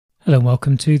Hello and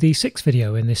welcome to the sixth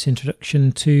video in this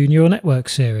Introduction to Neural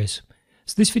Networks series.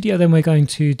 So this video then we're going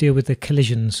to deal with the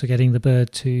collisions, so getting the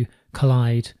bird to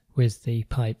collide with the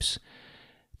pipes.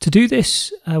 To do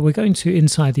this we're going to,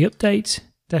 inside the update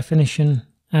definition,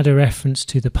 add a reference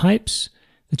to the pipes.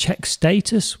 The check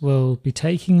status will be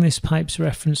taking this pipes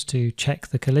reference to check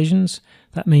the collisions.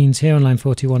 That means here on line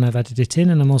 41 I've added it in,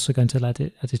 and I'm also going to add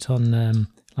it on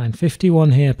line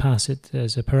 51 here, pass it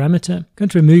as a parameter. I'm going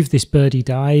to remove this birdie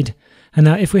died, and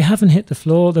now if we haven't hit the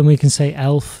floor then we can say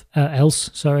else,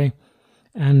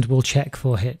 and we'll check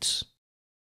for hits.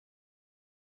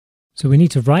 So we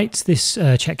need to write this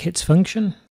check hits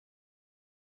function.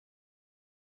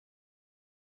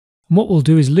 And what we'll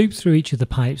do is loop through each of the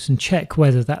pipes and check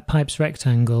whether that pipe's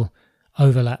rectangle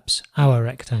overlaps our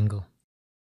rectangle.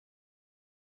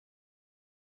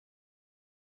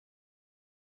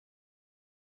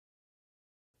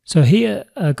 So here,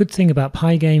 a good thing about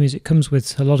pygame is it comes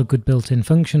with a lot of good built-in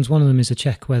functions. One of them is to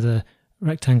check whether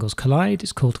rectangles collide.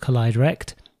 It's called collide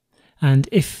rect. And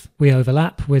if we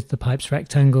overlap with the pipe's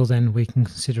rectangle, then we can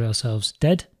consider ourselves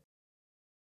dead.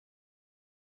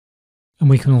 And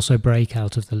we can also break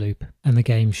out of the loop, and the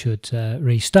game should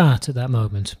restart at that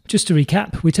moment. Just to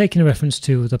recap, we're taking a reference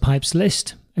to the pipes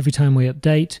list. Every time we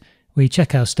update, we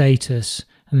check our status,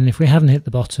 and then if we haven't hit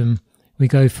the bottom, we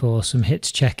go for some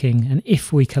hits checking, and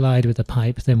if we collide with a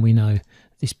pipe, then we know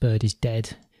this bird is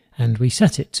dead, and we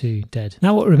set it to dead.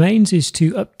 Now what remains is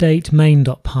to update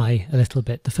main.py a little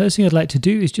bit. The first thing I'd like to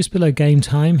do is just below game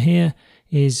time here,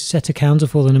 is set a counter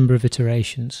for the number of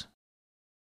iterations.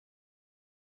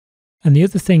 And the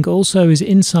other thing also is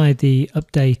inside the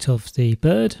update of the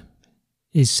bird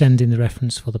is send in the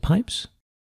reference for the pipes.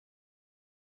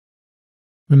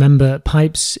 Remember,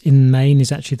 pipes in main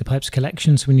is actually the pipes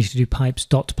collection, so we need to do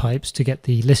pipes.pipes to get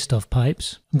the list of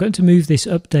pipes. I'm going to move this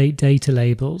update data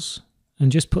labels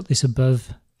and just put this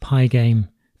above pygame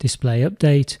display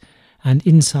update, and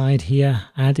inside here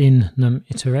add in num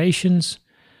iterations,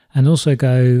 and also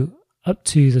go up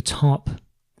to the top,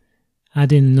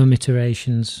 add in num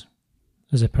iterations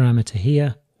as a parameter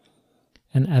here,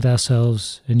 and add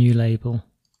ourselves a new label.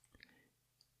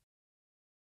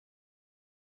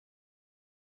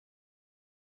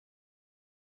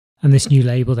 And this new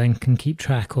label then can keep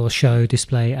track or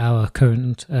display our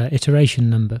current iteration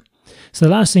number. So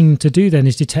the last thing to do then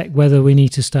is detect whether we need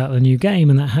to start a new game,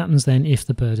 and that happens then if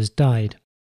the bird has died.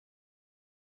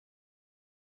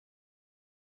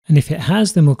 And if it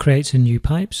has, then we'll create some new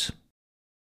pipes,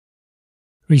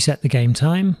 reset the game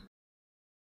time,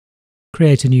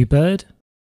 create a new bird,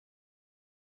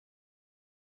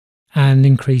 and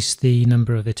increase the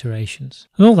number of iterations.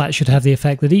 And all that should have the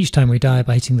effect that each time we die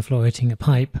by hitting the floor, hitting a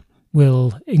pipe,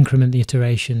 we'll increment the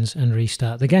iterations and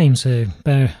restart the game. So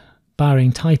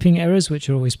barring typing errors, which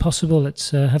are always possible,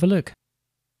 let's have a look.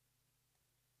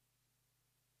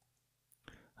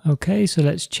 Okay, so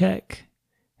let's check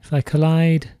if I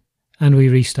collide, and we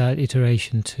restart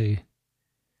iteration 2.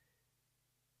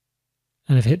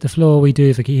 And if I hit the floor, we do.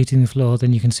 If I keep hitting the floor,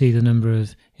 then you can see the number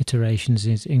of iterations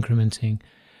is incrementing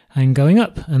and going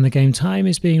up, and the game time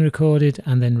is being recorded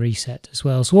and then reset as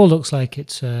well. So all looks like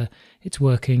it's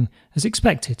working as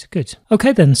expected. Good.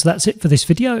 Okay then, so that's it for this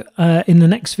video. In the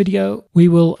next video, we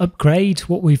will upgrade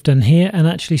what we've done here and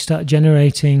actually start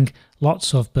generating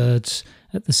lots of birds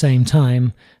at the same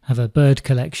time, have a bird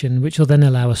collection, which will then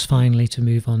allow us finally to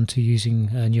move on to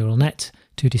using a neural net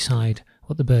to decide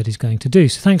what the bird is going to do.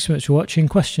 So thanks so much for watching.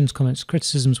 Questions, comments,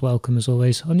 criticisms welcome as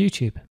always on YouTube.